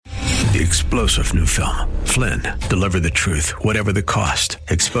The explosive new film, Flynn, deliver the truth, whatever the cost.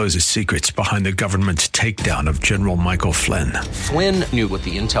 Exposes secrets behind the government's takedown of General Michael Flynn. Flynn knew what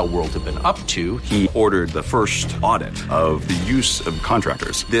the intel world had been up to. He ordered the first audit of the use of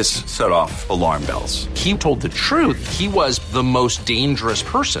contractors. This set off alarm bells. He told the truth. He was the most dangerous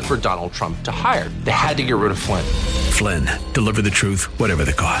person for Donald Trump to hire. They had to get rid of Flynn. Flynn, deliver the truth, whatever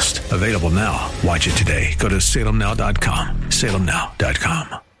the cost. Available now. Watch it today. Go to salemnow.com.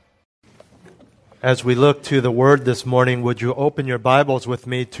 salemnow.com. As we look to the Word this morning, would you open your Bibles with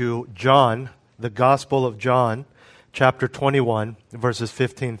me to John, the Gospel of John, chapter 21, verses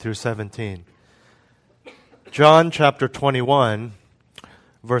 15 through 17. John chapter 21,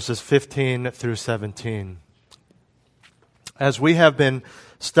 verses 15 through 17. As we have been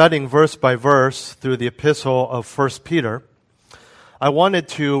studying verse by verse through the epistle of 1 Peter, I wanted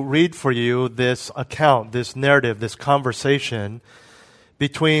to read for you this account, this narrative, this conversation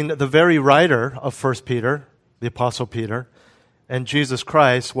between the very writer of 1 Peter, the Apostle Peter, and Jesus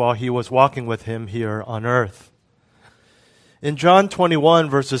Christ while he was walking with him here on earth. In John 21,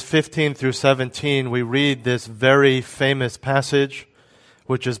 verses 15 through 17, we read this very famous passage,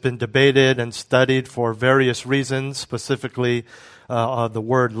 which has been debated and studied for various reasons, specifically the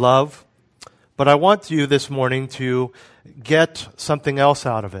word love. But I want you this morning to get something else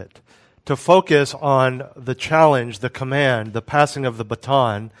out of it, to focus on the challenge, the command, the passing of the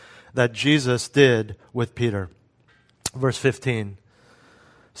baton that Jesus did with Peter. Verse 15.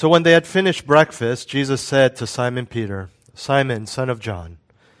 So when they had finished breakfast, Jesus said to Simon Peter, "Simon, son of John,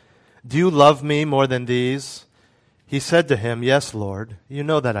 do you love me more than these?" He said to him, "Yes, Lord, you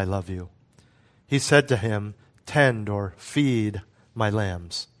know that I love you." He said to him, "Tend or feed my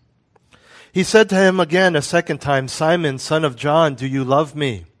lambs." He said to him again a second time, "Simon, son of John, do you love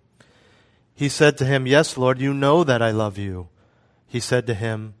me?" He said to him, "Yes, Lord, you know that I love you." He said to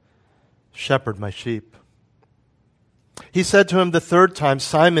him, "Shepherd my sheep." He said to him the third time,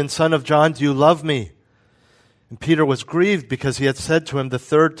 "Simon, son of John, do you love me?" And Peter was grieved because he had said to him the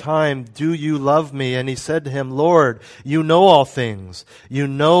third time, "Do you love me?" And he said to him, "Lord, you know all things. You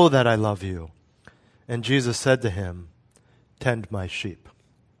know that I love you." And Jesus said to him, "Tend my sheep."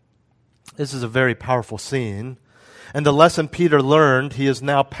 This is a very powerful scene. And the lesson Peter learned, he is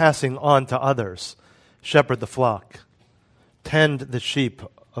now passing on to others. Shepherd the flock. Tend the sheep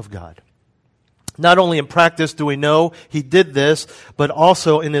of God. Not only in practice do we know he did this, but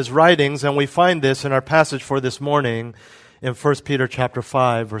also in his writings, and we find this in our passage for this morning in 1 Peter chapter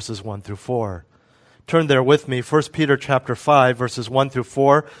 5, verses 1 through 4. Turn there with me, 1 Peter chapter 5, verses 1 through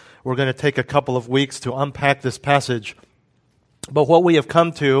 4. We're going to take a couple of weeks to unpack this passage. But what we have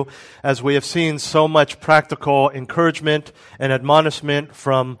come to, as we have seen so much practical encouragement and admonishment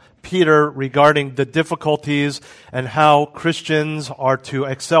from Peter regarding the difficulties and how Christians are to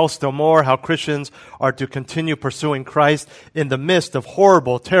excel still more, how Christians are to continue pursuing Christ in the midst of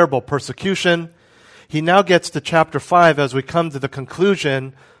horrible, terrible persecution, he now gets to chapter 5 as we come to the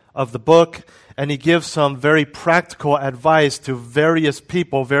conclusion of the book, and he gives some very practical advice to various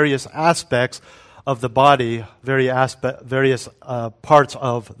people, various aspects of the body, various parts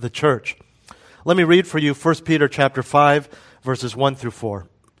of the church. Let me read for you 1 Peter chapter 5, verses 1 through 4.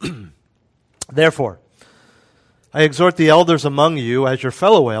 Therefore, I exhort the elders among you as your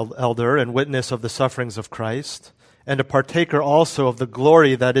fellow elder and witness of the sufferings of Christ, and a partaker also of the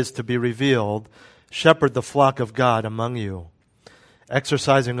glory that is to be revealed, shepherd the flock of God among you,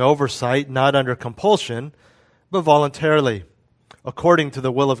 exercising oversight not under compulsion, but voluntarily, according to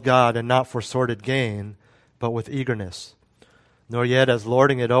the will of God, and not for sordid gain, but with eagerness, nor yet as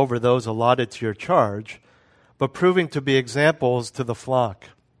lording it over those allotted to your charge, but proving to be examples to the flock.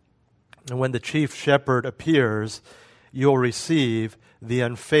 And when the chief shepherd appears, you will receive the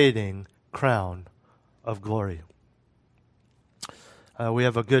unfading crown of glory. We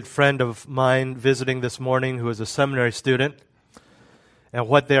have a good friend of mine visiting this morning who is a seminary student. And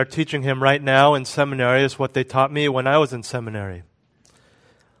what they are teaching him right now in seminary is what they taught me when I was in seminary.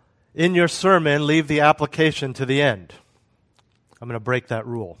 In your sermon, leave the application to the end. I'm going to break that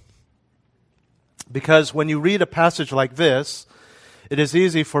rule. Because when you read a passage like this, it is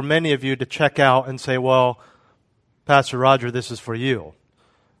easy for many of you to check out and say, well, Pastor Roger, this is for you.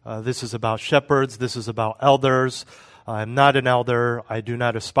 This is about shepherds. This is about elders. I'm not an elder. I do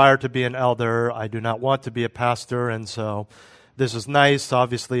not aspire to be an elder. I do not want to be a pastor. And so this is nice.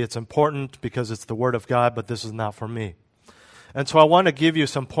 Obviously, it's important because it's the Word of God, but this is not for me. And so I want to give you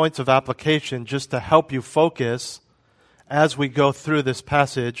some points of application just to help you focus as we go through this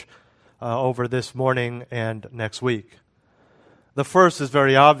passage over this morning and next week. The first is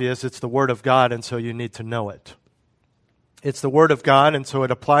very obvious. It's the Word of God, and so you need to know it. It's the Word of God, and so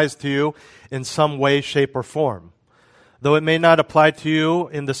it applies to you in some way, shape, or form. Though it may not apply to you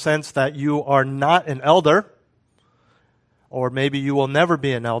in the sense that you are not an elder, or maybe you will never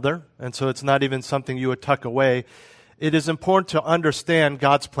be an elder, and so it's not even something you would tuck away, it is important to understand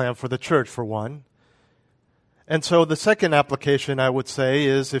God's plan for the church, for one. And so the second application, I would say,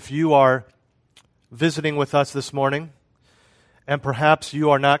 is if you are visiting with us this morning, and perhaps you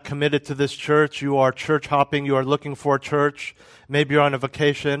are not committed to this church, you are church hopping, you are looking for a church, maybe you're on a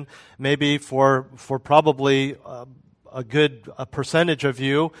vacation, maybe for probably a good percentage of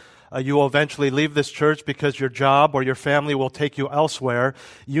you, you will eventually leave this church because your job or your family will take you elsewhere.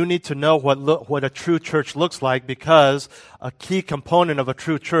 You need to know what a true church looks like, because a key component of a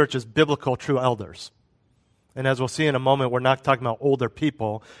true church is biblical true elders. And as we'll see in a moment, we're not talking about older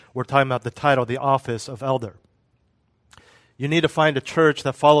people. We're talking about the title, the office of elder. You need to find a church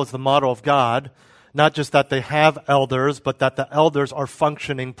that follows the model of God, not just that they have elders, but that the elders are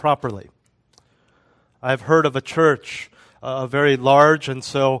functioning properly. I've heard of a church, a very large, and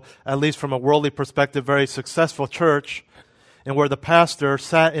so, at least from a worldly perspective, very successful church, and where the pastor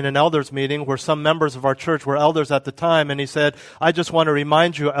sat in an elders meeting where some members of our church were elders at the time, and he said, I just want to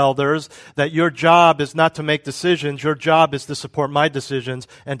remind you, elders, that your job is not to make decisions. Your job is to support my decisions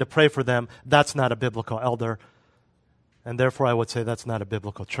and to pray for them. That's not a biblical elder, and therefore I would say that's not a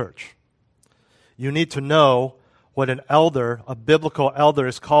biblical church. You need to know what an elder, a biblical elder,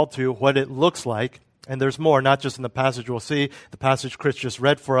 is called to, what it looks like, and there's more, not just in the passage we'll see, the passage Chris just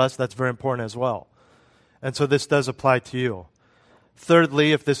read for us, that's very important as well. And so this does apply to you.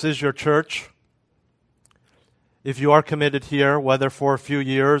 Thirdly, if this is your church, if you are committed here, whether for a few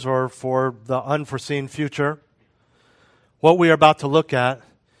years or for the unforeseen future, what we are about to look at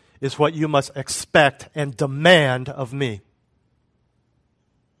is what you must expect and demand of me.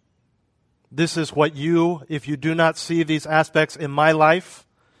 This is what you, if you do not see these aspects in my life,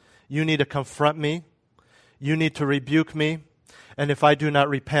 you need to confront me, you need to rebuke me, and if I do not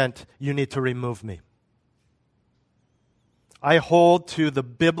repent, you need to remove me. I hold to the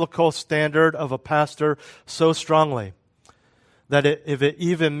biblical standard of a pastor so strongly that if it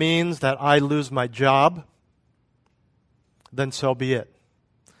even means that I lose my job, then so be it.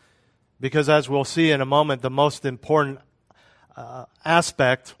 Because as we'll see in a moment, the most important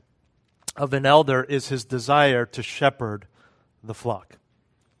aspect of an elder is his desire to shepherd the flock.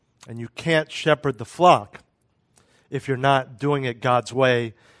 And you can't shepherd the flock if you're not doing it God's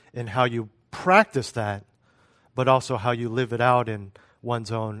way in how you practice that, but also how you live it out in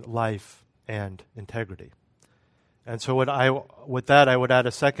one's own life and integrity. And so with that, I would add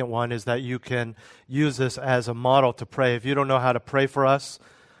a second one, is that you can use this as a model to pray. If you don't know how to pray for us,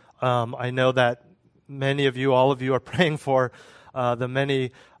 I know that many of you, all of you, are praying for the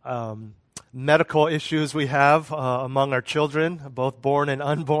many medical issues we have among our children, both born and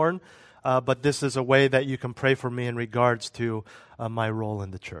unborn. But this is a way that you can pray for me in regards to my role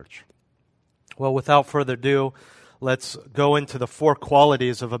in the church. Well, without further ado, let's go into the 4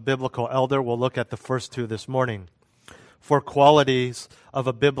 qualities of a biblical elder. We'll look at the first 2 this morning. 4 qualities of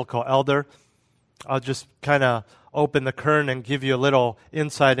a biblical elder. I'll just kind of open the curtain and give you a little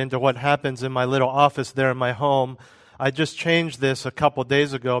insight into what happens in my little office there in my home. I just changed this a couple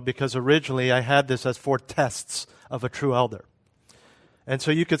days ago because originally I had this as 4 tests of a true elder. And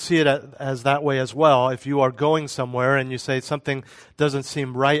so you could see it as that way as well. If you are going somewhere and you say something doesn't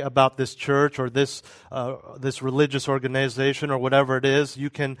seem right about this church or this religious organization or whatever it is,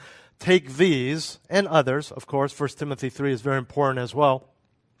 you can take these and others. Of course, 1 Timothy 3 is very important as well.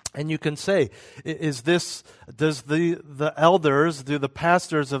 And you can say, does the elders, do the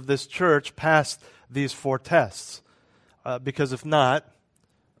pastors of this church pass these 4 tests? Because if not,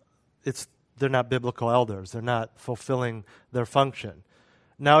 they're not biblical elders. They're not fulfilling their function.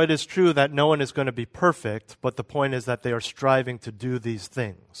 Now, it is true that no one is going to be perfect, but the point is that they are striving to do these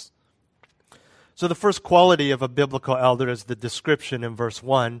things. So the first quality of a biblical elder is the description in verse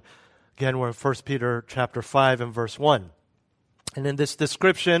 1. Again, we're in 1 Peter chapter 5 and verse 1. And in this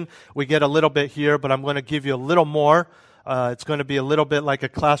description, we get a little bit here, but I'm going to give you a little more. It's going to be a little bit like a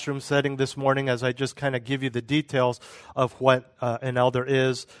classroom setting this morning as I just kind of give you the details of what an elder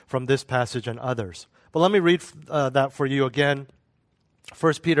is from this passage and others. But let me read that for you again.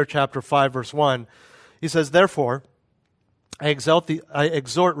 1 Peter chapter 5, verse 1. He says, Therefore, I exhort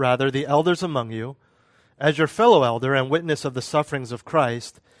the elders among you, as your fellow elder and witness of the sufferings of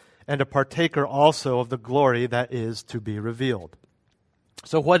Christ, and a partaker also of the glory that is to be revealed.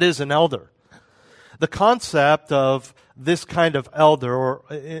 So what is an elder? The concept of this kind of elder, or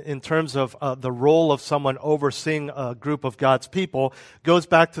in terms of the role of someone overseeing a group of God's people, goes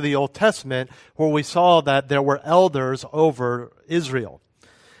back to the Old Testament, where we saw that there were elders over Israel.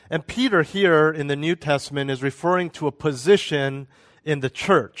 And Peter here in the New Testament is referring to a position in the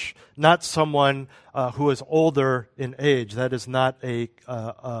church, not someone who is older in age. That is not a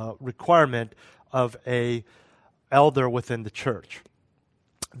requirement of a elder within the church.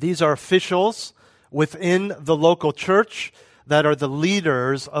 These are officials within the local church that are the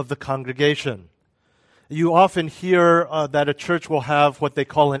leaders of the congregation. You often hear that a church will have what they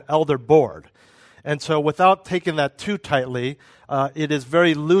call an elder board. And so without taking that too tightly, it is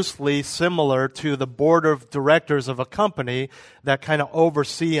very loosely similar to the board of directors of a company that kind of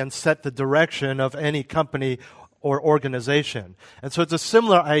oversee and set the direction of any company or organization. And so it's a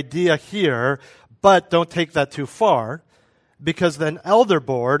similar idea here, but don't take that too far, because an elder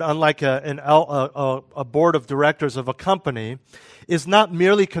board, unlike a board of directors of a company, is not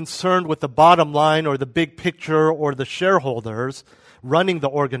merely concerned with the bottom line or the big picture or the shareholders running the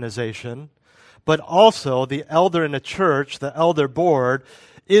organization, but also the elder in a church, the elder board,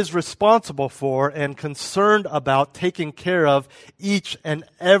 is responsible for and concerned about taking care of each and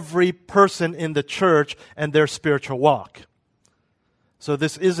every person in the church and their spiritual walk. So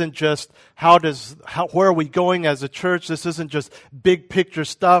this isn't just where are we going as a church? This isn't just big picture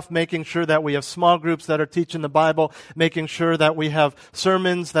stuff, making sure that we have small groups that are teaching the Bible, making sure that we have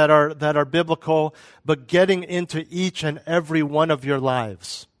sermons that are biblical, but getting into each and every one of your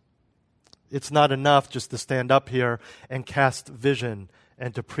lives. It's not enough just to stand up here and cast vision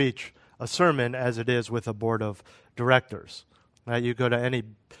and to preach a sermon as it is with a board of directors. Right? You go to any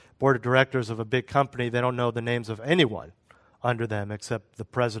board of directors of a big company, they don't know the names of anyone under them except the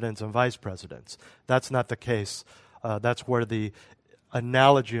presidents and vice presidents. That's not the case. That's where the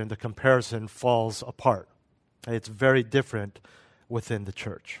analogy and the comparison falls apart. It's very different within the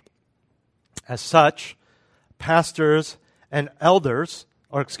church. As such, pastors are elders,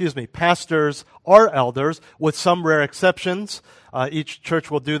 with some rare exceptions. Each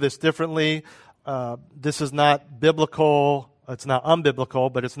church will do this differently. This is not biblical. It's not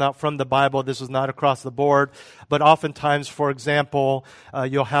unbiblical, but it's not from the Bible. This is not across the board. But oftentimes, for example,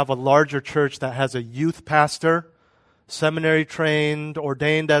 you'll have a larger church that has a youth pastor, seminary trained,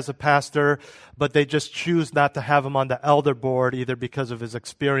 ordained as a pastor, but they just choose not to have him on the elder board either because of his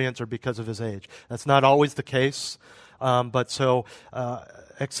experience or because of his age. That's not always the case.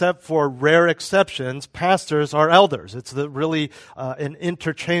 Except for rare exceptions, pastors are elders. It's really an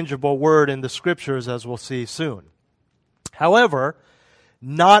interchangeable word in the scriptures, as we'll see soon. However,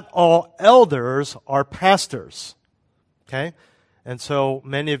 not all elders are pastors. Okay? And so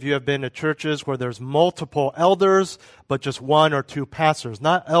many of you have been to churches where there's multiple elders, but just one or two pastors.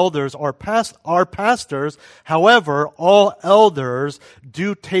 Not elders are pastors. However, all elders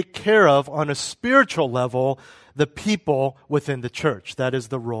do take care of, on a spiritual level, the people within the church. That is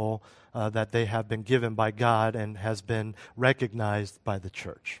the role that they have been given by God and has been recognized by the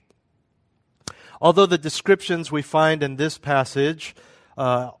church. Although the descriptions we find in this passage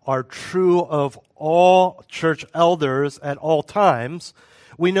are true of all church elders at all times,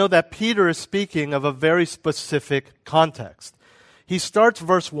 we know that Peter is speaking of a very specific context. He starts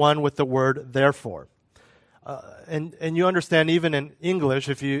verse 1 with the word therefore. And you understand, even in English,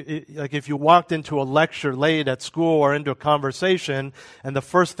 if you walked into a lecture late at school or into a conversation, and the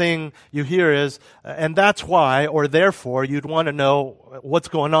first thing you hear is, and that's why, or therefore, you'd want to know what's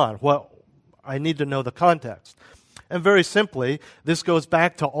going on. I need to know the context. And very simply, this goes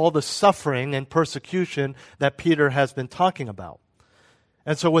back to all the suffering and persecution that Peter has been talking about.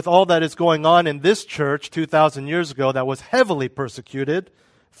 And so with all that is going on in this church 2,000 years ago that was heavily persecuted,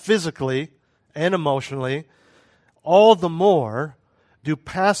 physically and emotionally, all the more do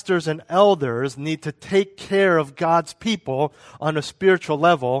pastors and elders need to take care of God's people on a spiritual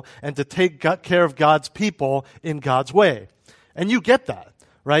level and to take care of God's people in God's way. And you get that.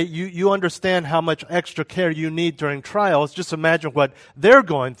 Right? You understand how much extra care you need during trials. Just imagine what they're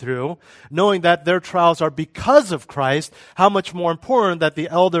going through, knowing that their trials are because of Christ. How much more important that the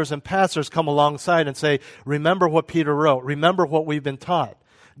elders and pastors come alongside and say, remember what Peter wrote. Remember what we've been taught.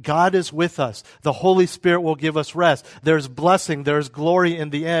 God is with us. The Holy Spirit will give us rest. There's blessing. There's glory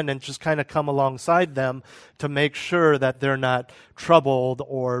in the end, and just kind of come alongside them to make sure that they're not troubled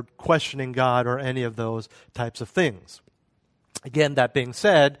or questioning God or any of those types of things. Again, that being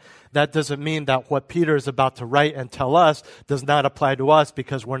said, that doesn't mean that what Peter is about to write and tell us does not apply to us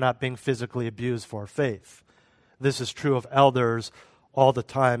because we're not being physically abused for our faith. This is true of elders all the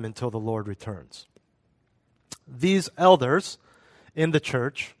time until the Lord returns. These elders in the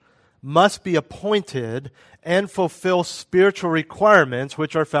church must be appointed and fulfill spiritual requirements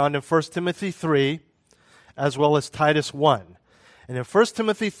which are found in 1 Timothy 3 as well as Titus 1. And in 1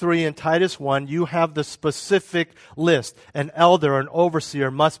 Timothy 3 and Titus 1, you have the specific list. An elder, an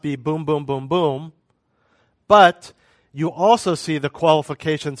overseer must be boom, boom, boom, boom. But you also see the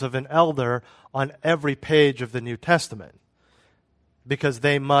qualifications of an elder on every page of the New Testament, because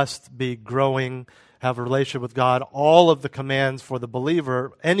they must be growing, have a relationship with God. All of the commands for the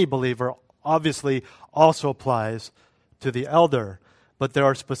believer, any believer, obviously also applies to the elder. But there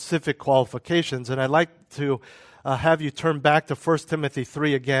are specific qualifications. And I'd like to have you turn back to 1 Timothy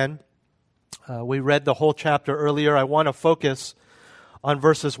 3 again. We read the whole chapter earlier. I want to focus on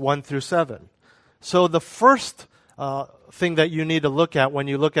verses 1 through 7. So the first thing that you need to look at when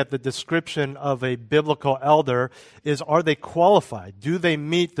you look at the description of a biblical elder is, are they qualified? Do they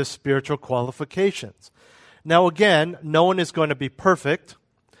meet the spiritual qualifications? Now again, no one is going to be perfect.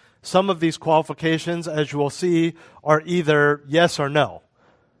 Some of these qualifications, as you will see, are either yes or no.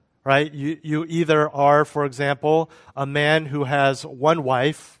 Right? You either are, for example, a man who has one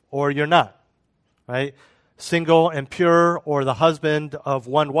wife, or you're not. Right? Single and pure, or the husband of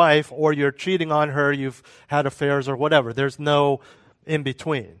one wife, or you're cheating on her, you've had affairs or whatever. There's no in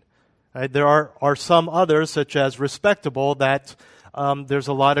between. Right? There are some others, such as respectable, that there's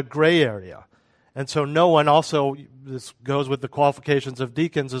a lot of gray area. And so no one also, this goes with the qualifications of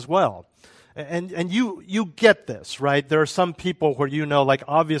deacons as well. And you get this, right? There are some people where you know, like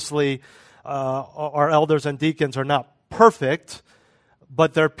obviously our elders and deacons are not perfect,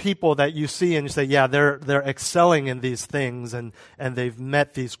 but they're people that you see and you say, yeah, they're excelling in these things, and they've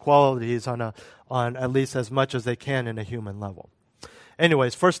met these qualities on at least as much as they can in a human level.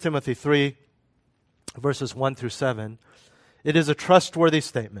 Anyways, 1 Timothy 3, verses 1 through 7, it is a trustworthy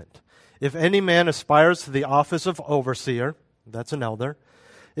statement. If any man aspires to the office of overseer, that's an elder,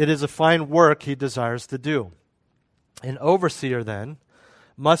 it is a fine work he desires to do. An overseer, then,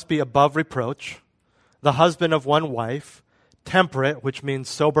 must be above reproach, the husband of one wife, temperate, which means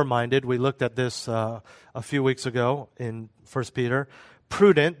sober-minded. We looked at this a few weeks ago in 1 Peter.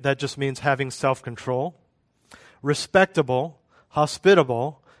 Prudent, that just means having self-control. Respectable,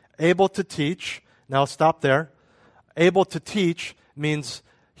 hospitable, able to teach. Now stop there. Able to teach means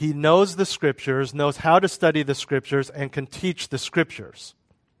he knows the Scriptures, knows how to study the Scriptures, and can teach the Scriptures.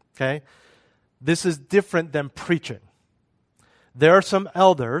 Okay? This is different than preaching. There are some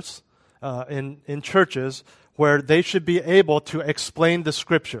elders in churches where they should be able to explain the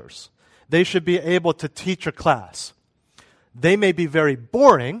Scriptures. They should be able to teach a class. They may be very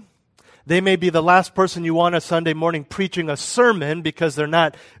boring. They may be the last person you want a Sunday morning preaching a sermon because they're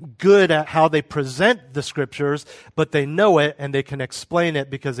not good at how they present the Scriptures, but they know it and they can explain it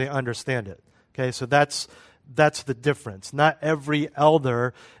because they understand it. Okay, so that's the difference. Not every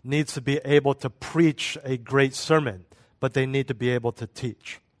elder needs to be able to preach a great sermon, but they need to be able to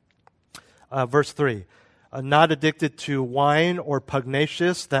teach. Verse 3, not addicted to wine or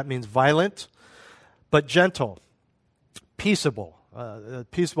pugnacious, that means violent, but gentle, peaceable.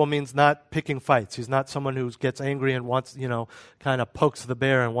 Peaceable means not picking fights. He's not someone who gets angry and wants, kind of pokes the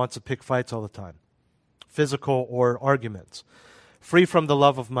bear and wants to pick fights all the time. Physical or arguments. Free from the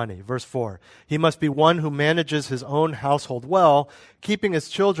love of money. Verse 4. He must be one who manages his own household well, keeping his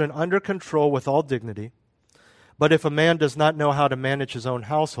children under control with all dignity. But if a man does not know how to manage his own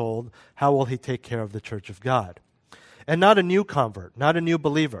household, how will he take care of the church of God? And not a new convert, not a new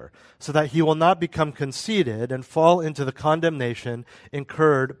believer, so that he will not become conceited and fall into the condemnation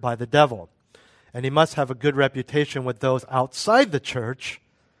incurred by the devil. And he must have a good reputation with those outside the church.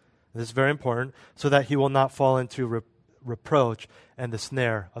 This is very important, so that he will not fall into reproach and the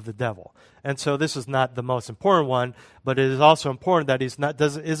snare of the devil. And so this is not the most important one, but it is also important that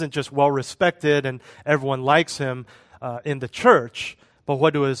isn't just well respected and everyone likes him in the church, but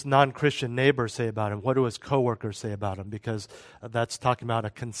what do his non-Christian neighbors say about him? What do his coworkers say about him? Because that's talking about a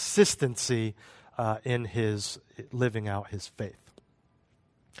consistency in his living out his faith.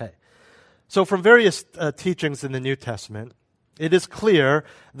 Okay. So from various teachings in the New Testament, it is clear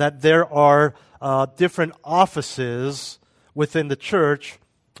that there are different offices within the church,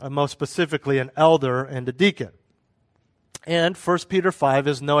 most specifically an elder and a deacon. And 1 Peter 5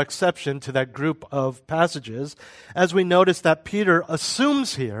 is no exception to that group of passages, as we notice that Peter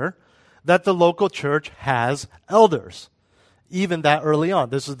assumes here that the local church has elders, even that early on.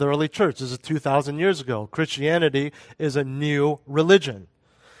 This is the early church. This is 2,000 years ago. Christianity is a new religion.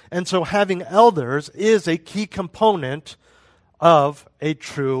 And so having elders is a key component of a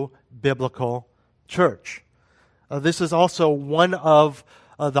true biblical church. This is also one of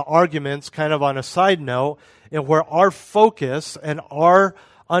the arguments, kind of on a side note, where our focus and our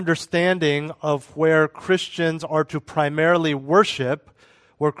understanding of where Christians are to primarily worship,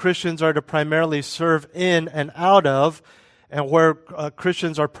 where Christians are to primarily serve in and out of, and where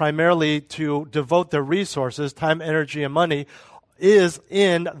Christians are primarily to devote their resources, time, energy, and money, is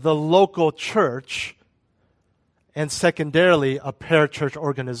in the local church, and secondarily, a parachurch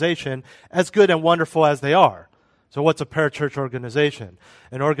organization, as good and wonderful as they are. So what's a parachurch organization?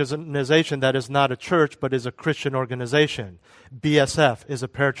 An organization that is not a church, but is a Christian organization. BSF is a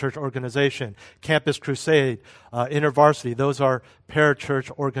parachurch organization. Campus Crusade, InterVarsity, those are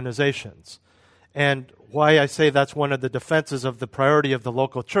parachurch organizations. And why I say that's one of the defenses of the priority of the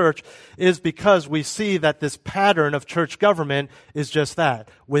local church is because we see that this pattern of church government is just that,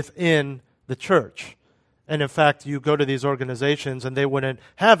 within the church. And in fact, you go to these organizations and they wouldn't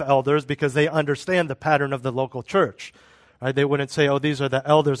have elders because they understand the pattern of the local church. Right? They wouldn't say, oh, these are the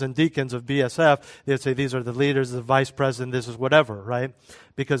elders and deacons of BSF. They'd say, these are the leaders, the vice president, this is whatever, right?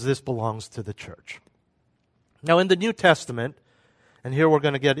 Because this belongs to the church. Now, in the New Testament, and here we're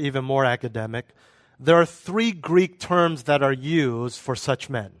going to get even more academic, there are 3 Greek terms that are used for such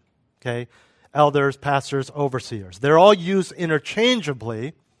men. Okay? Elders, pastors, overseers. They're all used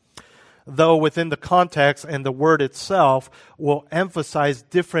interchangeably, though within the context and the word itself will emphasize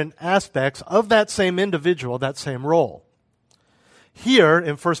different aspects of that same individual, that same role. Here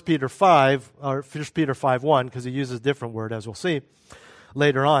in 1 Peter 5, or 1 Peter 5:1, because he uses a different word, as we'll see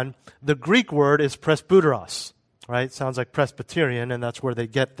later on, the Greek word is presbyteros, right? Sounds like Presbyterian, and that's where they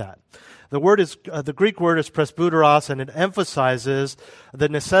get that. The Greek word is presbyteros, and it emphasizes the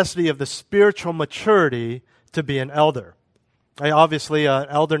necessity of the spiritual maturity to be an elder. Obviously, an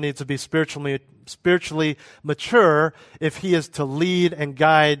elder needs to be spiritually mature if he is to lead and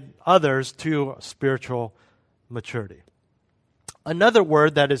guide others to spiritual maturity. Another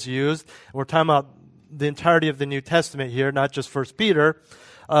word that is used, and we're talking about the entirety of the New Testament here, not just 1 Peter,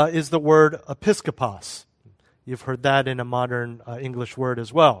 is the word episkopos. You've heard that in a modern English word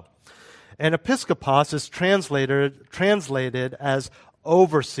as well. And episkopos is translated as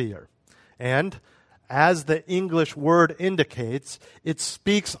overseer. And as the English word indicates, it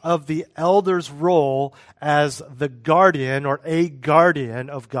speaks of the elder's role as the guardian or a guardian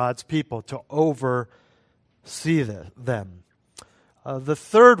of God's people, to oversee them. The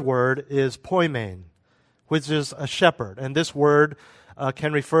third word is poimen, which is a shepherd. And this word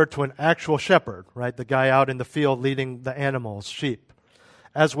can refer to an actual shepherd, right? The guy out in the field leading the animals, sheep,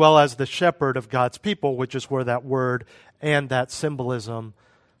 as well as the shepherd of God's people, which is where that word and that symbolism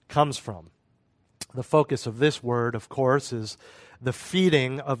comes from. The focus of this word, of course, is the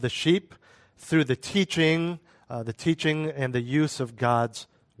feeding of the sheep through the teaching and the use of God's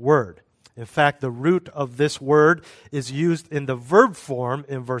word. In fact, the root of this word is used in the verb form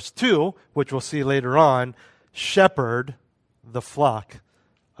in verse 2, which we'll see later on, shepherd the flock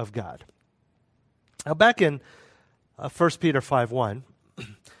of God. Now, back in 1 Peter 5:1,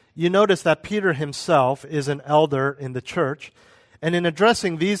 you notice that Peter himself is an elder in the church, and in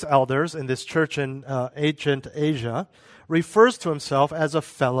addressing these elders in this church in ancient Asia, refers to himself as a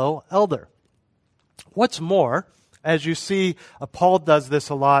fellow elder. What's more, as you see, Paul does this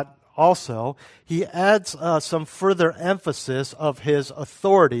a lot also, he adds some further emphasis of his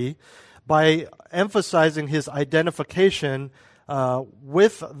authority by emphasizing his identification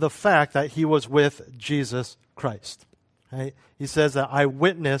with the fact that he was with Jesus Christ. Right? He says that I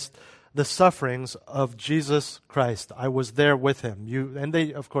witnessed the sufferings of Jesus Christ. I was there with him. And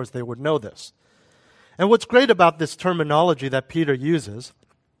they, of course, they would know this. And what's great about this terminology that Peter uses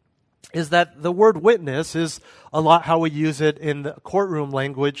is that the word witness is a lot how we use it in the courtroom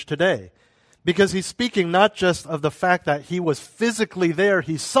language today. Because he's speaking not just of the fact that he was physically there,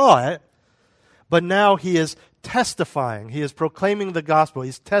 he saw it, but now he is testifying. He is proclaiming the gospel.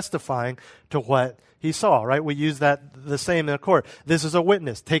 He's testifying to what he saw, right? We use that the same in a court. This is a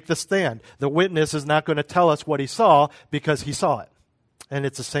witness. Take the stand. The witness is not going to tell us what he saw because he saw it. And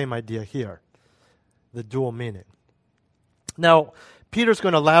it's the same idea here, the dual meaning. Now, Peter's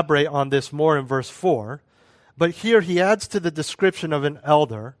going to elaborate on this more in verse 4, but here he adds to the description of an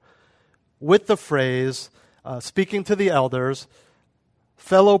elder with the phrase, speaking to the elders,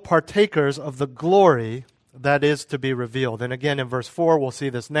 fellow partakers of the glory that is to be revealed. And again, in verse 4, we'll see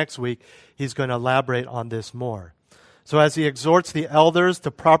this next week, he's going to elaborate on this more. So as he exhorts the elders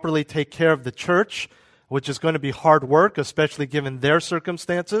to properly take care of the church, which is going to be hard work, especially given their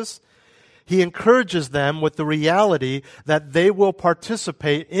circumstances, he encourages them with the reality that they will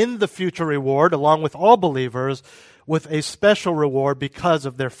participate in the future reward, along with all believers, with a special reward because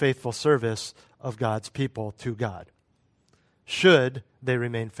of their faithful service of God's people to God, should they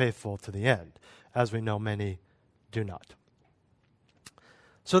remain faithful to the end, as we know many do not.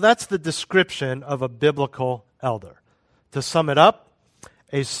 So that's the description of a biblical elder. To sum it up,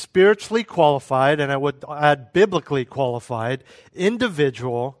 a spiritually qualified, and I would add biblically qualified,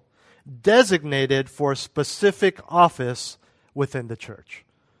 individual designated for a specific office within the church.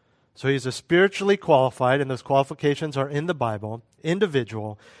 So he's a spiritually qualified, and those qualifications are in the Bible,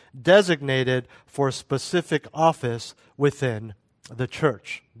 individual designated for a specific office within the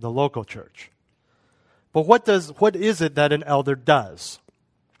church, the local church. But what is it that an elder does?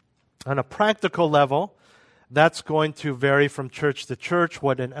 On a practical level, that's going to vary from church to church,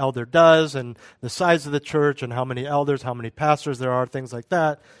 what an elder does and the size of the church and how many elders, how many pastors there are, things like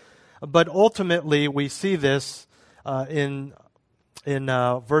that. But ultimately, we see this in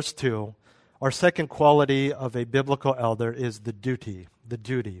verse 2. Our second quality of a biblical elder is the duty.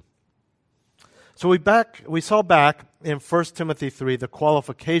 So we saw back in 1 Timothy 3 the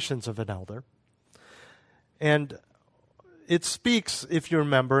qualifications of an elder. And it speaks, if you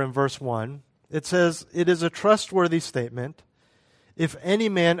remember, in verse 1, it says, "It is a trustworthy statement. If any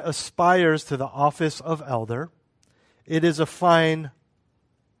man aspires to the office of elder, it is a fine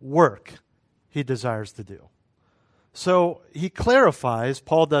work he desires to do." So he clarifies,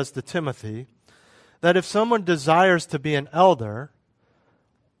 Paul does to Timothy, that if someone desires to be an elder,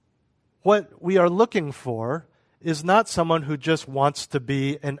 what we are looking for is not someone who just wants to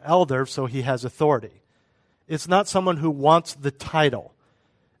be an elder so he has authority. It's not someone who wants the title.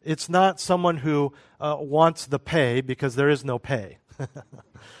 It's not someone who wants the pay because there is no pay.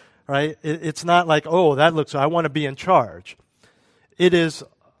 Right? It's not like, oh, I want to be in charge. It is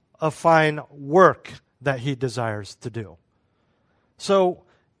a fine work that he desires to do. So,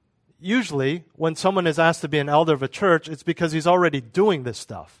 usually, when someone is asked to be an elder of a church, it's because he's already doing this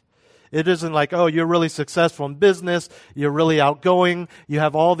stuff. It isn't like, oh, you're really successful in business, you're really outgoing, you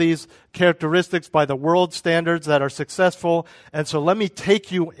have all these characteristics by the world standards that are successful, and so let me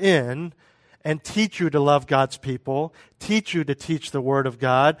take you in and teach you to love God's people, teach you to teach the Word of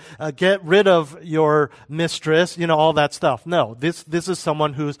God, get rid of your mistress, all that stuff. No, this is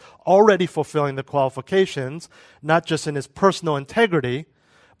someone who's already fulfilling the qualifications, not just in his personal integrity,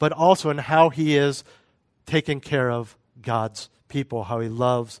 but also in how he is taking care of God's people, how he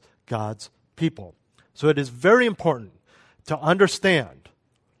loves God's people. So it is very important to understand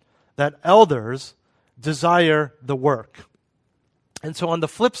that elders desire the work. And so on the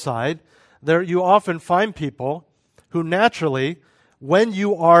flip side, there you often find people who naturally, when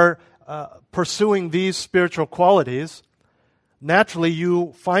you are pursuing these spiritual qualities, naturally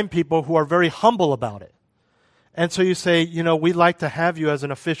you find people who are very humble about it. And so you say, we'd like to have you as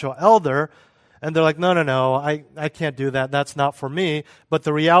an official elder. And they're like, no, I can't do that. That's not for me. But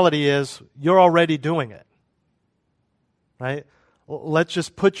the reality is, you're already doing it. Right? Let's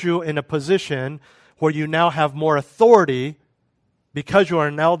just put you in a position where you now have more authority because you are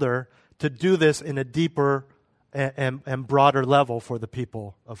an elder to do this in a deeper and broader level for the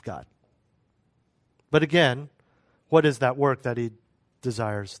people of God. But again, what is that work that he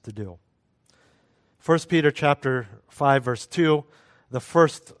desires to do? 1 Peter chapter 5, verse 2, the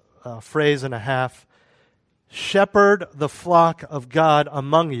first phrase and a half, shepherd the flock of God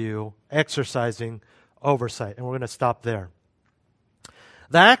among you, exercising oversight. And we're going to stop there.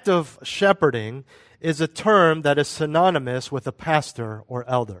 The act of shepherding is a term that is synonymous with a pastor or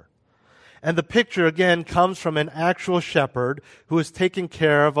elder. And the picture, again, comes from an actual shepherd who is taking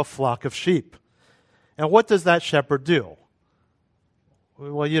care of a flock of sheep. And what does that shepherd do?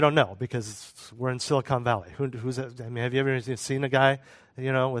 Well, you don't know because we're in Silicon Valley. Who's that? Have you ever seen a guy,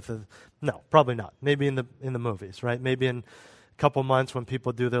 with a... No, probably not. Maybe in the movies, right? Maybe in a couple months when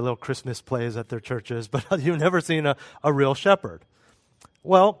people do their little Christmas plays at their churches, but you've never seen a real shepherd.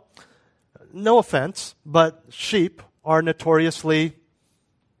 Well, no offense, but sheep are notoriously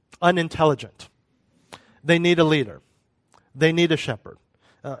unintelligent. They need a leader. They need a shepherd.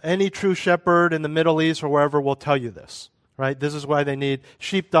 Any true shepherd in the Middle East or wherever will tell you this. Right? This is why they need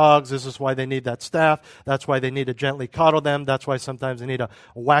sheepdogs. This is why they need that staff. That's why they need to gently coddle them. That's why sometimes they need to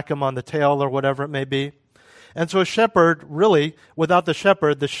whack them on the tail or whatever it may be. And so a shepherd, really, without the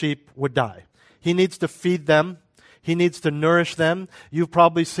shepherd, the sheep would die. He needs to feed them. He needs to nourish them. You've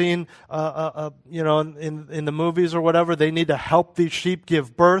probably seen, in the movies or whatever, they need to help these sheep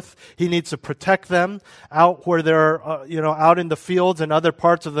give birth. He needs to protect them out where they're, out in the fields and other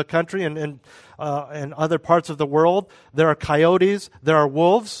parts of the country and other parts of the world. There are coyotes. There are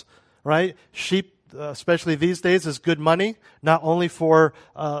wolves, right? Sheep, especially these days, is good money, not only for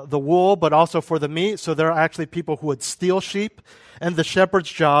the wool, but also for the meat. So there are actually people who would steal sheep. And the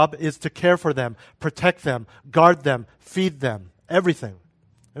shepherd's job is to care for them, protect them, guard them, feed them, everything.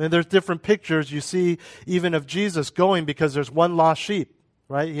 I mean, there's different pictures you see even of Jesus going because there's one lost sheep,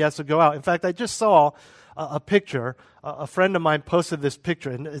 right? He has to go out. In fact, I just saw a picture. A friend of mine posted this picture,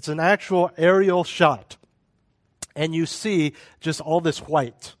 and it's an actual aerial shot. And you see just all this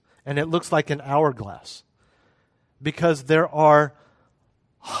white, and it looks like an hourglass. Because there are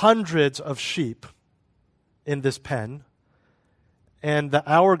hundreds of sheep in this pen, and the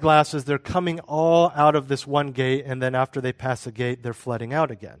hourglasses, they're coming all out of this one gate, and then after they pass the gate, they're flooding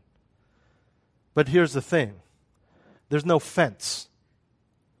out again. But here's the thing. There's no fence.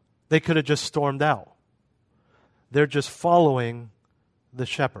 They could have just stormed out. They're just following the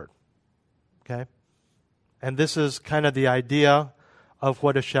shepherd. Okay? And this is kind of the idea of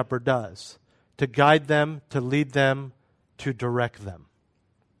what a shepherd does. To guide them, to lead them, to direct them.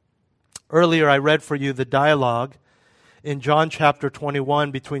 Earlier I read for you the dialogue in John chapter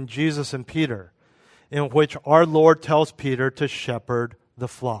 21 between Jesus and Peter, in which our Lord tells Peter to shepherd the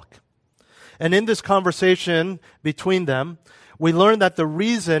flock. And in this conversation between them, we learn that the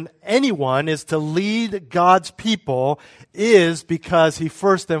reason anyone is to lead God's people is because he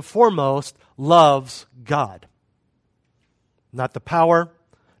first and foremost loves God. Not the power,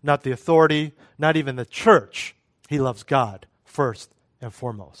 not the authority, not even the church. He loves God first and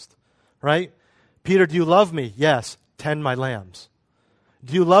foremost. Right? Peter, do you love me? Yes. Tend my lambs.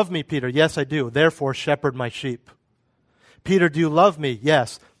 Do you love me, Peter? Yes, I do. Therefore, shepherd my sheep. Peter, do you love me?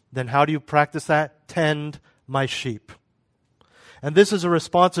 Yes. Then how do you practice that? Tend my sheep. And this is a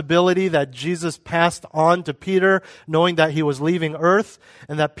responsibility that Jesus passed on to Peter, knowing that he was leaving earth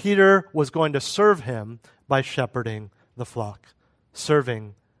and that Peter was going to serve him by shepherding the flock,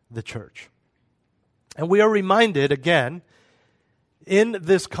 serving the church. And we are reminded again in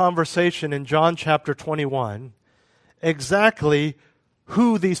this conversation in John chapter 21 exactly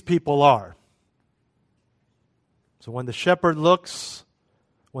who these people are. So when the shepherd looks,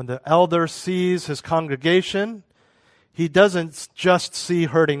 when the elder sees his congregation, he doesn't just see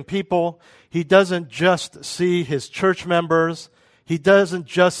hurting people. He doesn't just see his church members. He doesn't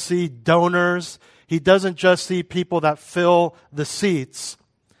just see donors. He doesn't just see people that fill the seats.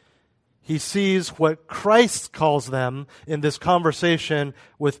 He sees what Christ calls them in this conversation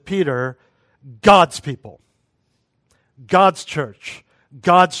with Peter, God's people, God's church,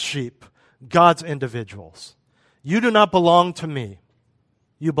 God's sheep, God's individuals. You do not belong to me.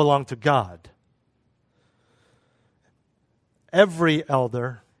 You belong to God. Every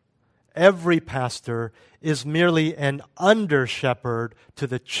elder, every pastor is merely an under-shepherd to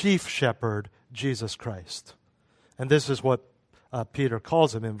the chief shepherd, Jesus Christ. And this is what Peter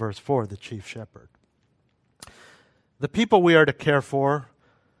calls him in verse 4, the chief shepherd. The people we are to care for,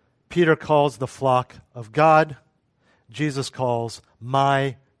 Peter calls the flock of God. Jesus calls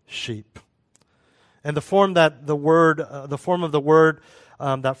my sheep. And the form of the word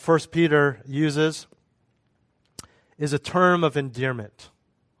that 1 Peter uses is a term of endearment.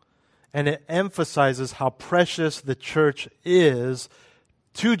 And it emphasizes how precious the church is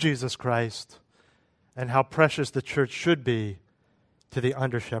to Jesus Christ and how precious the church should be to the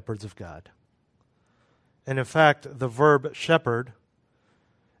under-shepherds of God. And in fact, the verb shepherd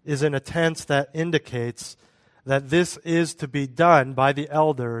is in a tense that indicates that this is to be done by the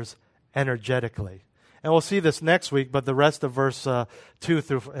elders energetically. And we'll see this next week, but the rest of verse 2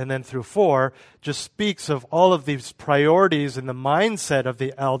 through 4 just speaks of all of these priorities in the mindset of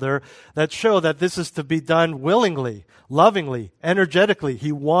the elder that show that this is to be done willingly, lovingly, energetically.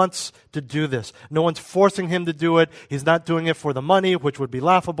 He wants to do this. No one's forcing him to do it. He's not doing it for the money, which would be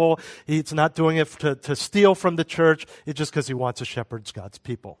laughable. He's not doing it to steal from the church. It's just because he wants to shepherd God's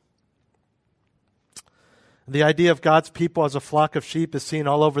people. The idea of God's people as a flock of sheep is seen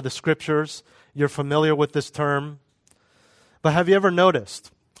all over the scriptures. You're familiar with this term. But have you ever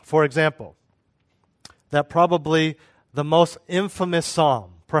noticed, for example, that probably the most infamous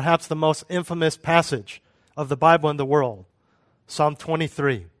psalm, perhaps the most infamous passage of the Bible in the world, Psalm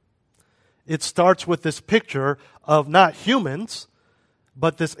 23, it starts with this picture of not humans,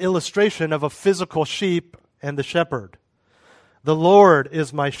 but this illustration of a physical sheep and the shepherd. The Lord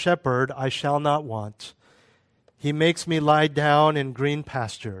is my shepherd, I shall not want. He makes me lie down in green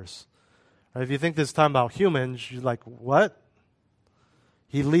pastures. If you think this is talking about humans, you're like, what?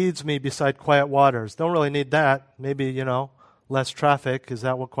 He leads me beside quiet waters. Don't really need that. Maybe, less traffic. Is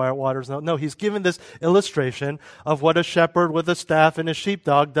that what quiet waters know? No, he's given this illustration of what a shepherd with a staff and a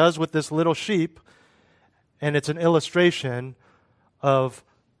sheepdog does with this little sheep. And it's an illustration of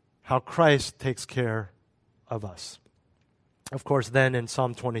how Christ takes care of us. Of course, then in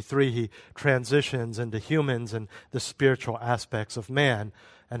Psalm 23, he transitions into humans and the spiritual aspects of man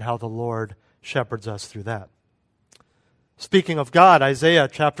and how the Lord shepherds us through that. Speaking of God, Isaiah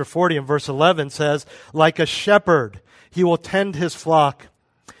chapter 40 and verse 11 says, like a shepherd, he will tend his flock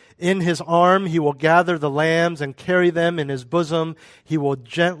In his arm he will gather the lambs and carry them in his bosom. He will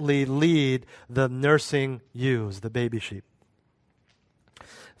gently lead the nursing ewes, the baby sheep.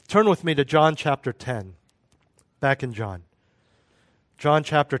 Turn with me to John chapter 10. Back in John. John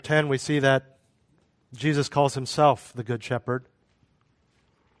chapter 10, we see that Jesus calls himself the Good Shepherd.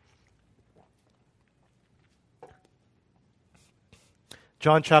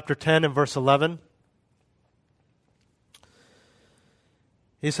 John chapter 10 and verse 11.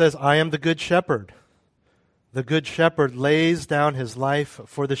 He says, I am the good shepherd. The good shepherd lays down his life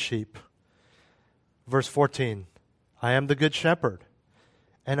for the sheep. Verse 14. I am the good shepherd,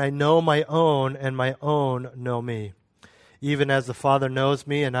 and I know my own, and my own know me. Even as the Father knows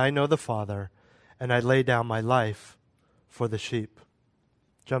me, and I know the Father, and I lay down my life for the sheep.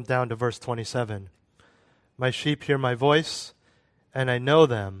 Jump down to verse 27. My sheep hear my voice, and I know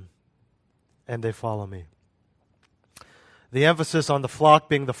them, and they follow me. The emphasis on the flock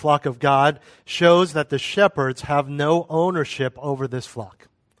being the flock of God shows that the shepherds have no ownership over this flock.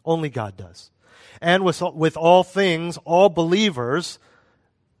 Only God does. And with all things, all believers,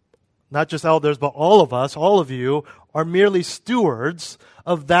 not just elders, but all of us, all of you, are merely stewards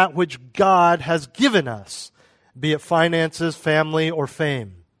of that which God has given us, be it finances, family, or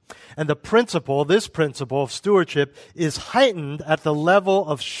fame. And this principle of stewardship is heightened at the level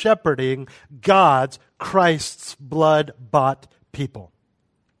of shepherding God's, Christ's blood-bought people.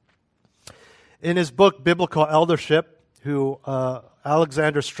 In his book, Biblical Eldership,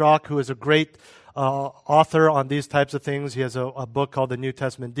 Alexander Strauch, who is a great author on these types of things, he has a book called The New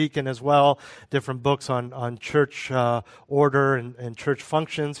Testament Deacon as well, different books on church order and church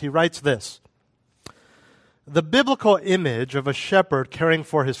functions. He writes this: the biblical image of a shepherd caring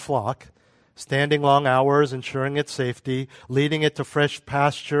for his flock, standing long hours, ensuring its safety, leading it to fresh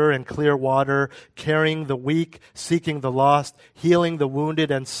pasture and clear water, carrying the weak, seeking the lost, healing the wounded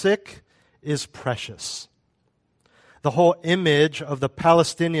and sick, is precious. The whole image of the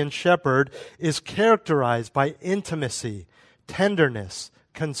Palestinian shepherd is characterized by intimacy, tenderness,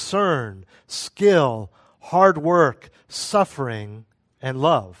 concern, skill, hard work, suffering, and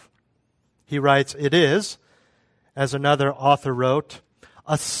love. He writes, it is, as another author wrote,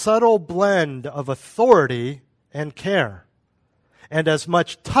 a subtle blend of authority and care, and as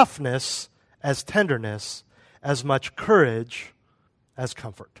much toughness as tenderness, as much courage as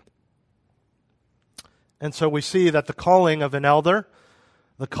comfort. And so we see that the calling of an elder,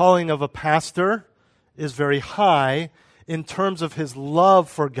 the calling of a pastor, is very high in terms of his love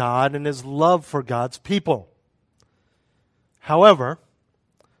for God and his love for God's people. However,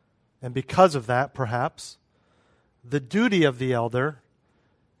 and because of that, perhaps, the duty of the elder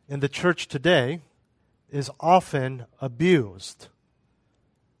in the church today is often abused.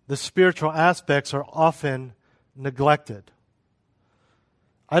 The spiritual aspects are often neglected.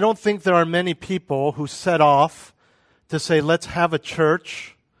 I don't think there are many people who set off to say, let's have a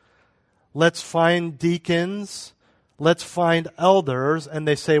church, let's find deacons, let's find elders, and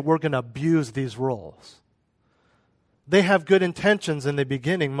they say, we're going to abuse these roles. They have good intentions in the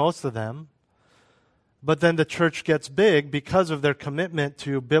beginning, most of them, but then the church gets big because of their commitment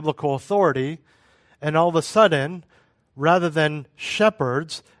to biblical authority, and all of a sudden, rather than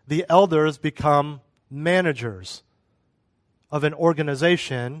shepherds, the elders become managers of an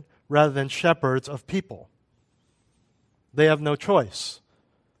organization rather than shepherds of people. They have no choice.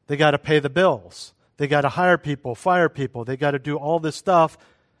 They got to pay the bills. They got to hire people, fire people. They got to do all this stuff,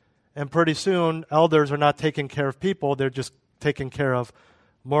 and pretty soon elders are not taking care of people. They're just taking care of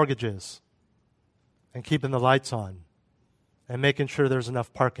mortgages and keeping the lights on and making sure there's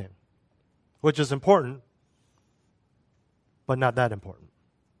enough parking, which is important, but not that important.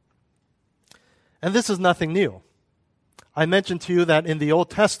 And this is nothing new. I mentioned to you that in the Old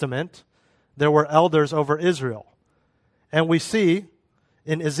Testament, there were elders over Israel. And we see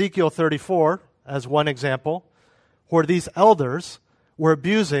in Ezekiel 34, as one example, where these elders were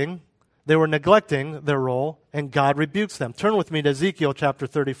abusing, they were neglecting their role, and God rebukes them. Turn with me to Ezekiel chapter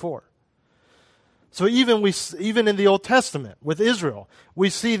 34. So even in the Old Testament, with Israel, we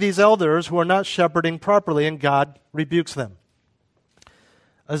see these elders who are not shepherding properly, and God rebukes them.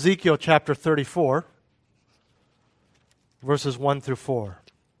 Ezekiel chapter 34, verses 1 through 4.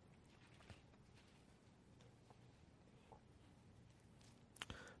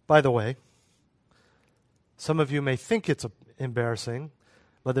 By the way, some of you may think it's embarrassing,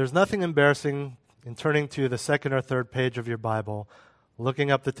 but there's nothing embarrassing in turning to the second or third page of your Bible, looking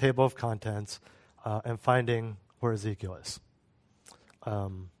up the table of contents, and finding where Ezekiel is.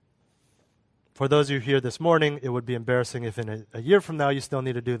 For those of you here this morning, it would be embarrassing if in a year from now you still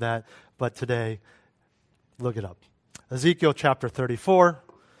need to do that, but today, look it up. Ezekiel chapter 34,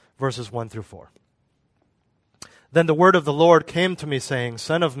 verses 1 through 4. Then the word of the Lord came to me, saying,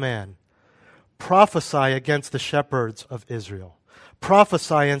 Son of man, prophesy against the shepherds of Israel.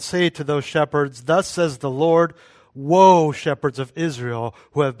 Prophesy and say to those shepherds, Thus says the Lord, Woe, shepherds of Israel,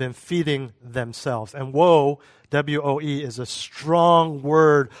 who have been feeding themselves. And woe, W-O-E, is a strong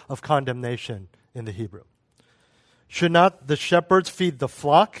word of condemnation in the Hebrew. Should not the shepherds feed the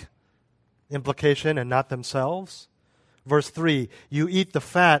flock? Implication, and not themselves. Verse 3, you eat the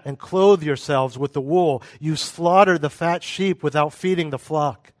fat and clothe yourselves with the wool. You slaughter the fat sheep without feeding the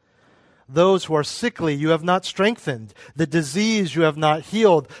flock. Those who are sickly you have not strengthened. The diseased you have not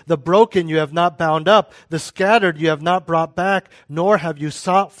healed. The broken you have not bound up. The scattered you have not brought back, nor have you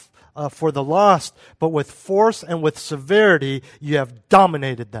sought for the lost. But with force and with severity you have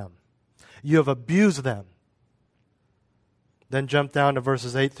dominated them. You have abused them. Then jump down to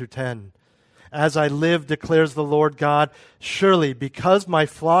verses 8 through 10. As I live, declares the Lord God, surely because my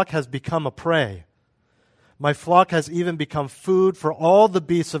flock has become a prey, my flock has even become food for all the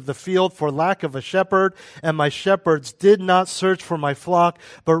beasts of the field for lack of a shepherd, and my shepherds did not search for my flock,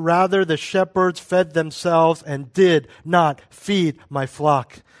 but rather the shepherds fed themselves and did not feed my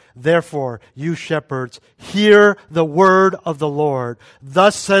flock. Therefore, you shepherds, hear the word of the Lord.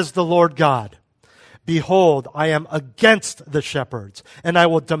 Thus says the Lord God. Behold, I am against the shepherds, and I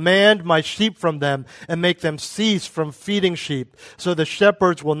will demand my sheep from them and make them cease from feeding sheep. So the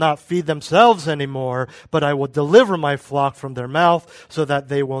shepherds will not feed themselves anymore, but I will deliver my flock from their mouth so that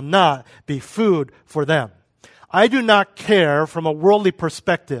they will not be food for them. I do not care from a worldly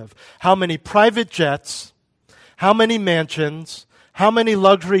perspective how many private jets, how many mansions, how many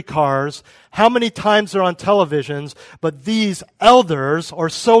luxury cars, how many times they're on televisions, but these elders or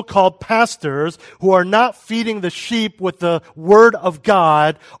so-called pastors who are not feeding the sheep with the word of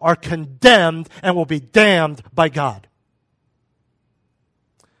God are condemned and will be damned by God.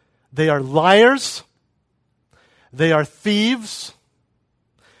 They are liars. They are thieves.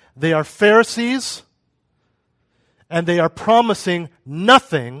 They are Pharisees. And they are promising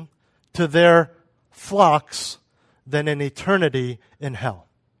nothing to their flocks than an eternity in hell.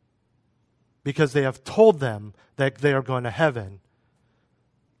 Because they have told them that they are going to heaven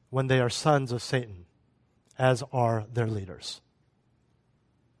when they are sons of Satan, as are their leaders.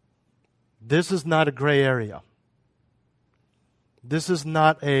 This is not a gray area. This is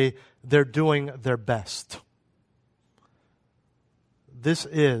not they're doing their best. This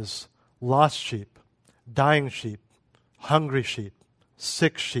is lost sheep, dying sheep, hungry sheep,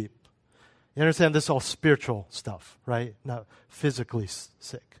 sick sheep. You understand, this is all spiritual stuff, right? Not physically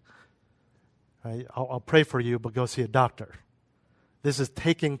sick. Right? I'll pray for you, but go see a doctor. This is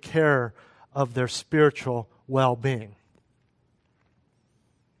taking care of their spiritual well-being.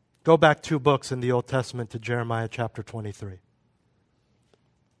 Go back 2 books in the Old Testament to Jeremiah chapter 23.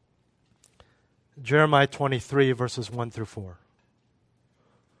 Jeremiah 23, verses 1 through 4.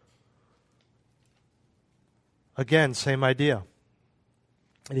 Again, same idea.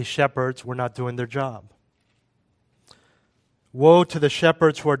 These shepherds were not doing their job. Woe to the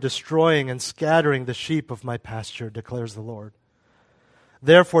shepherds who are destroying and scattering the sheep of my pasture, declares the Lord.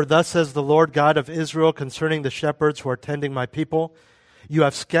 Therefore, thus says the Lord God of Israel concerning the shepherds who are tending my people, you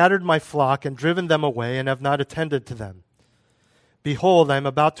have scattered my flock and driven them away and have not attended to them. Behold, I am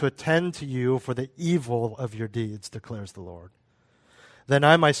about to attend to you for the evil of your deeds, declares the Lord. Then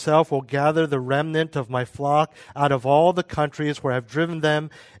I myself will gather the remnant of my flock out of all the countries where I have driven them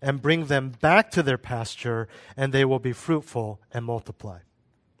and bring them back to their pasture, and they will be fruitful and multiply.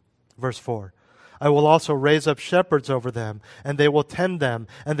 Verse 4, I will also raise up shepherds over them, and they will tend them,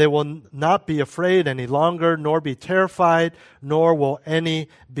 and they will not be afraid any longer, nor be terrified, nor will any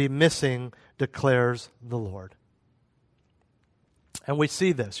be missing, declares the Lord. And we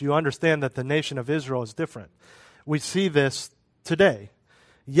see this. You understand that the nation of Israel is different. We see this today.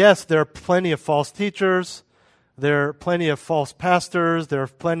 Yes, there are plenty of false teachers. There are plenty of false pastors. There are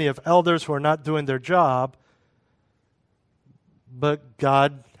plenty of elders who are not doing their job. But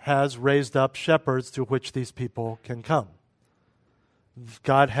God has raised up shepherds to which these people can come.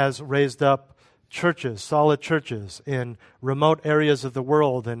 God has raised up churches, solid churches in remote areas of the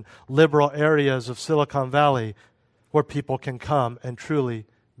world and liberal areas of Silicon Valley where people can come and truly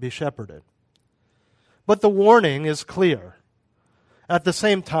be shepherded. But the warning is clear. At the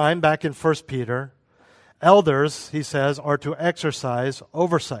same time, back in 1 Peter, elders, he says, are to exercise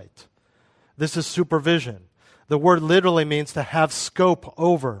oversight. This is supervision. The word literally means to have scope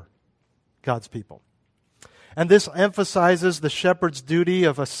over God's people. And this emphasizes the shepherd's duty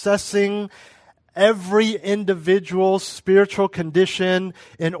of assessing every individual's spiritual condition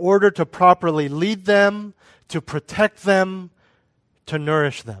in order to properly lead them, to protect them, to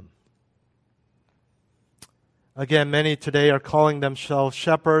nourish them. Again, many today are calling themselves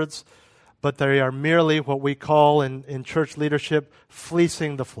shepherds, but they are merely what we call in church leadership,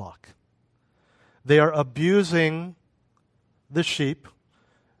 fleecing the flock. They are abusing the sheep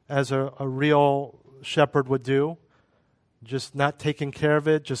as a real shepherd would do, just not taking care of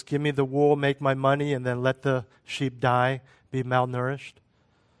it, just give me the wool, make my money, and then let the sheep die, be malnourished.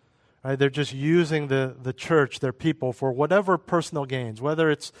 Right? They're just using the church, their people, for whatever personal gains,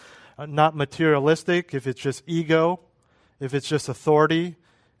 whether it's not materialistic, if it's just ego, if it's just authority,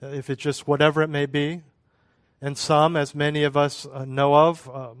 if it's just whatever it may be. And some, as many of us know of,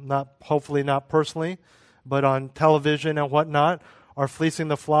 hopefully not personally, but on television and whatnot, are fleecing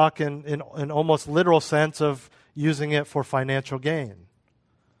the flock in almost literal sense of using it for financial gain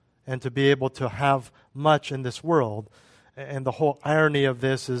and to be able to have much in this world. And the whole irony of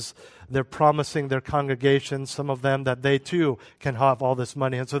this is they're promising their congregations, some of them, that they too can have all this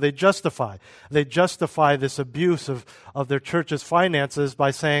money. And so they justify this abuse of their church's finances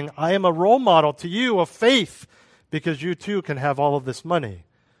by saying, I am a role model to you of faith because you too can have all of this money.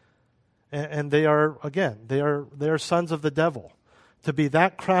 And they are, again, they are sons of the devil. To be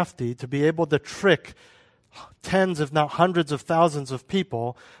that crafty, to be able to trick tens if not hundreds of thousands of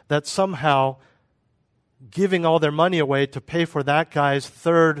people that somehow giving all their money away to pay for that guy's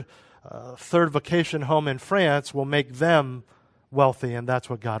third vacation home in France will make them wealthy, and that's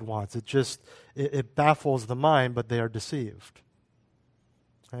what God wants. It baffles the mind, but they are deceived.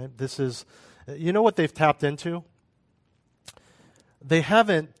 Right? This is, you know what they've tapped into? They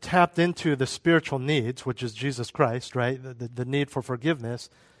haven't tapped into the spiritual needs, which is Jesus Christ, right? The need for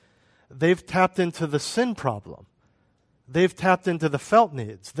forgiveness. They've tapped into the sin problem. They've tapped into the felt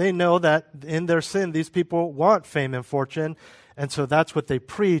needs. They know that in their sin, these people want fame and fortune, and so that's what they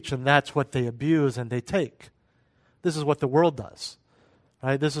preach, and that's what they abuse and they take. This is what the world does.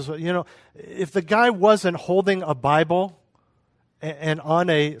 Right? This is what, if the guy wasn't holding a Bible and on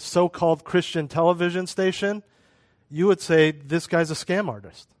a so-called Christian television station, you would say, this guy's a scam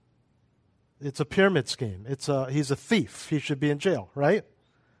artist. It's a pyramid scheme. He's a thief. He should be in jail, right?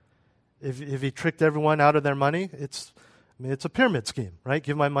 If he tricked everyone out of their money, it's a pyramid scheme, right?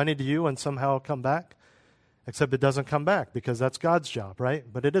 Give my money to you and somehow come back. Except it doesn't come back because that's God's job, right?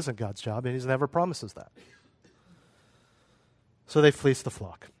 But it isn't God's job, and He never promises that. So they fleece the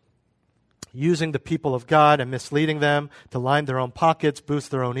flock, using the people of God and misleading them to line their own pockets,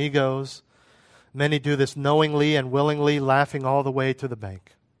 boost their own egos. Many do this knowingly and willingly, laughing all the way to the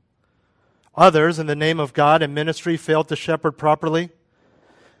bank. Others, in the name of God and ministry, fail to shepherd properly.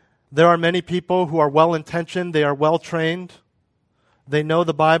 There are many people who are well-intentioned, they are well-trained, they know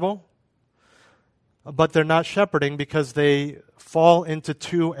the Bible, but they're not shepherding because they fall into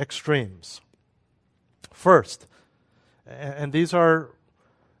two extremes. First, and these are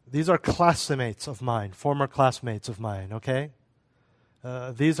classmates of mine, former classmates of mine, okay?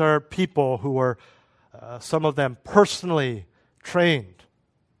 These are people who are, some of them personally trained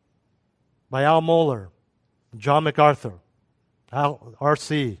by Al Mohler, John MacArthur,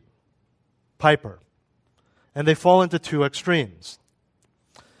 R.C. Piper. And they fall into two extremes.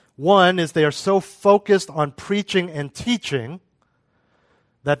 One is they are so focused on preaching and teaching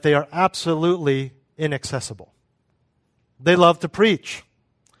that they are absolutely inaccessible. They love to preach.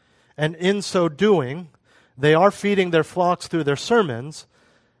 And in so doing, they are feeding their flocks through their sermons,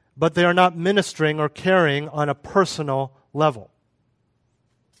 but they are not ministering or caring on a personal level.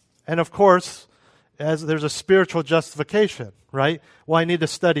 And of course, as there's a spiritual justification, right? Well, I need to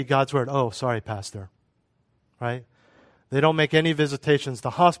study God's Word. Oh, sorry, Pastor. Right? They don't make any visitations to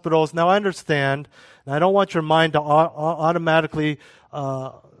hospitals. Now, I understand, and I don't want your mind to automatically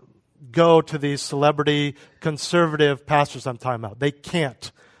go to these celebrity conservative pastors I'm talking about. They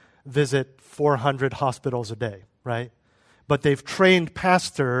can't visit 400 hospitals a day, right? But they've trained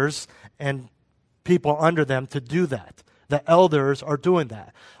pastors and people under them to do that. The elders are doing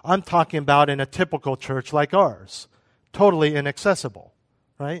that. I'm talking about in a typical church like ours. Totally inaccessible,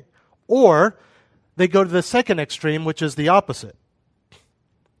 right? Or they go to the second extreme, which is the opposite.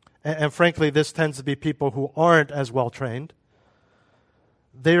 And frankly, this tends to be people who aren't as well trained.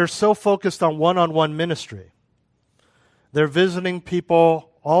 They are so focused on one-on-one ministry. They're visiting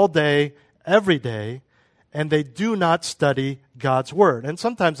people all day, every day, and they do not study God's Word. And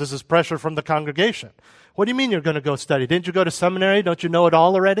sometimes this is pressure from the congregation. What do you mean you're going to go study? Didn't you go to seminary? Don't you know it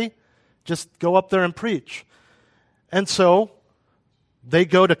all already? Just go up there and preach. And so they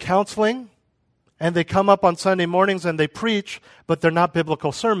go to counseling, and they come up on Sunday mornings and they preach, but they're not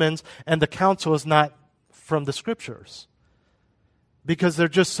biblical sermons, and the counsel is not from the Scriptures. because they're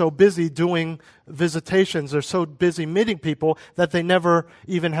just so busy doing visitations. They're so busy meeting people that they never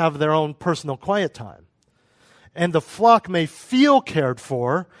even have their own personal quiet time. And the flock may feel cared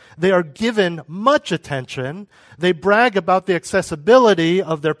for. They are given much attention. They brag about the accessibility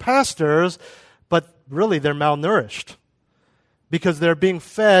of their pastors, but really they're malnourished because they're being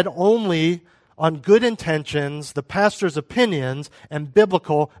fed only on good intentions, the pastor's opinions, and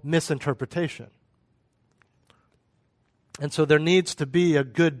biblical misinterpretation. And so there needs to be a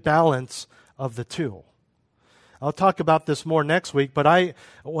good balance of the two. I'll talk about this more next week, but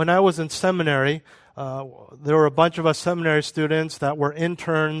when I was in seminary, there were a bunch of us seminary students that were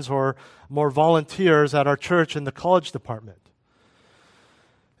interns or more volunteers at our church in the college department.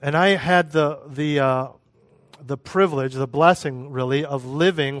 And I had the privilege, the blessing really, of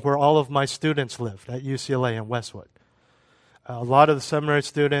living where all of my students lived at UCLA in Westwood. A lot of the seminary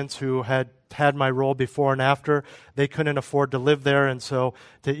students who had my role before and after, they couldn't afford to live there, and so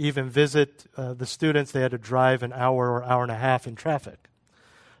to even visit the students, they had to drive an hour or hour and a half in traffic.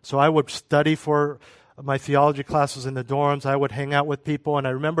 So I would study for my theology classes in the dorms. I would hang out with people, and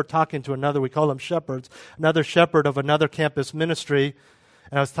I remember talking to another, we call them shepherds, another shepherd of another campus ministry,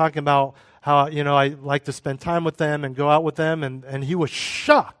 and I was talking about how, I like to spend time with them and go out with them, and he was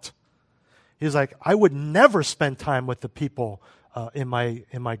shocked. He's like, I would never spend time with the people in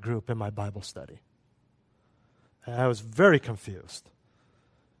my group, in my Bible study. And I was very confused.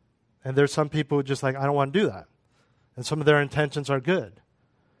 And there's some people who just like, I don't want to do that. And some of their intentions are good.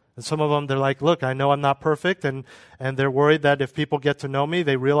 And some of them, they're like, look, I know I'm not perfect, and they're worried that if people get to know me,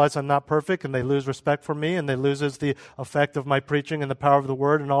 they realize I'm not perfect, and they lose respect for me, and they loses the effect of my preaching and the power of the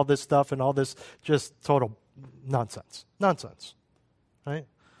word and all this stuff and all this just total nonsense. Nonsense. Right?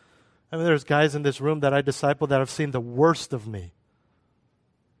 I mean, there's guys in this room that I disciple that have seen the worst of me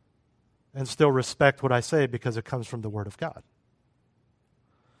and still respect what I say because it comes from the Word of God.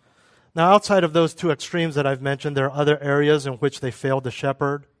 Now, outside of those two extremes that I've mentioned, there are other areas in which they fail to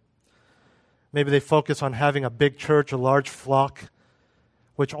shepherd. Maybe they focus on having a big church, a large flock,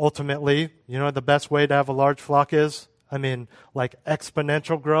 which ultimately, the best way to have a large flock is? Like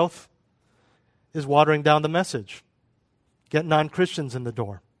exponential growth is watering down the message. Get non-Christians in the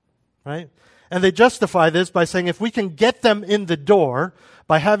door, right? And they justify this by saying if we can get them in the door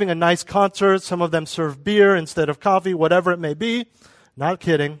by having a nice concert, some of them serve beer instead of coffee, whatever it may be, not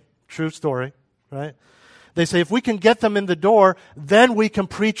kidding, true story, right? They say if we can get them in the door, then we can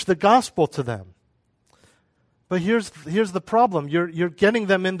preach the gospel to them. But here's the problem. You're getting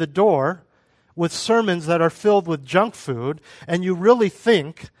them in the door with sermons that are filled with junk food, and you really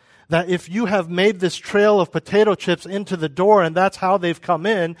think that if you have made this trail of potato chips into the door and that's how they've come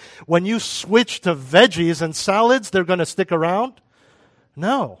in, when you switch to veggies and salads, they're going to stick around?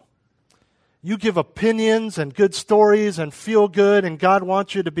 No. You give opinions and good stories and feel good, and God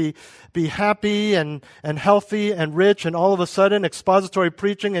wants you to be happy and healthy and rich, and all of a sudden expository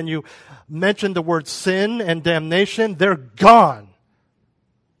preaching and you mention the word sin and damnation, they're gone.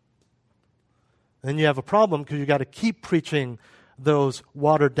 Then you have a problem because you got to keep preaching those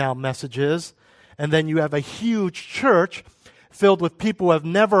watered down messages, and then you have a huge church filled with people who have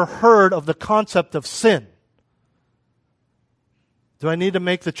never heard of the concept of sin. Do I need to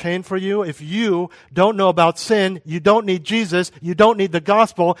make the chain for you? If you don't know about sin, you don't need Jesus, you don't need the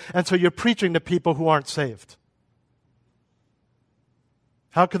gospel, and so you're preaching to people who aren't saved.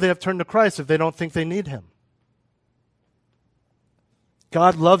 How could they have turned to Christ if they don't think they need Him?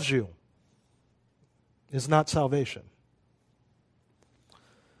 God loves you is not salvation.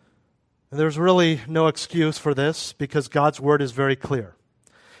 And there's really no excuse for this because God's word is very clear.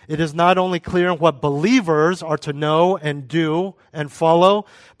 It is not only clear in what believers are to know and do and follow,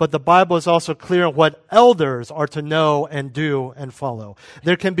 but the Bible is also clear in what elders are to know and do and follow.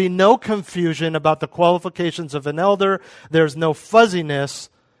 There can be no confusion about the qualifications of an elder. There's no fuzziness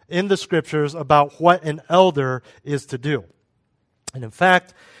in the Scriptures about what an elder is to do. And in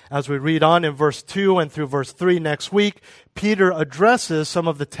fact, as we read on in verse 2 and through verse 3 next week, Peter addresses some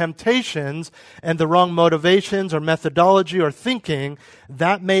of the temptations and the wrong motivations or methodology or thinking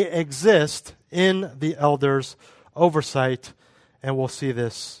that may exist in the elders' oversight. And we'll see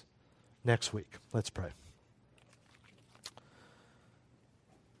this next week. Let's pray.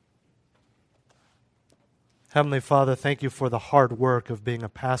 Heavenly Father, thank you for the hard work of being a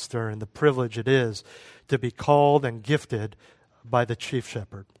pastor and the privilege it is to be called and gifted by the chief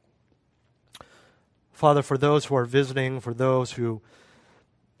shepherd. Father, for those who are visiting, for those who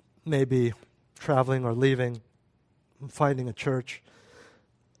may be traveling or leaving, finding a church,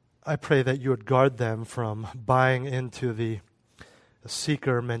 I pray that you would guard them from buying into the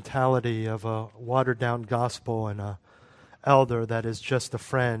seeker mentality of a watered-down gospel and a elder that is just a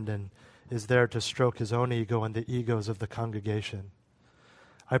friend and is there to stroke his own ego and the egos of the congregation.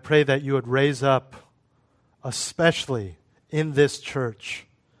 I pray that you would raise up, especially in this church,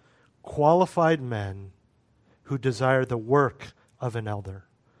 qualified men who desire the work of an elder,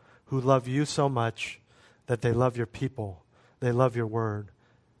 who love you so much that they love your people, they love your word.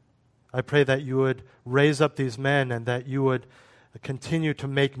 I pray that you would raise up these men and that you would continue to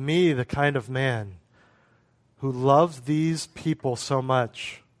make me the kind of man who loves these people so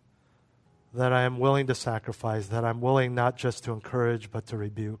much that I am willing to sacrifice, that I'm willing not just to encourage but to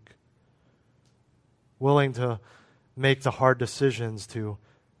rebuke, willing to make the hard decisions to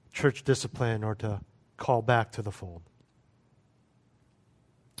church discipline or to call back to the fold.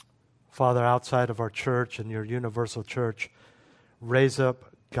 Father, outside of our church and your universal church, raise up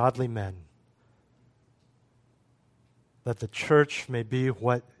godly men, that the church may be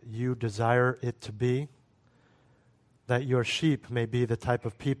what you desire it to be, that your sheep may be the type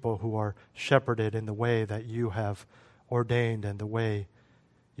of people who are shepherded in the way that you have ordained and the way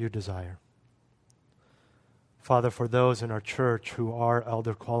you desire. Father, for those in our church who are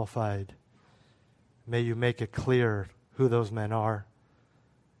elder qualified, may you make it clear who those men are,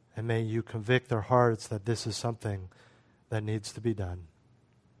 and may you convict their hearts that this is something that needs to be done.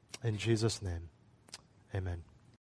 In Jesus' name, amen.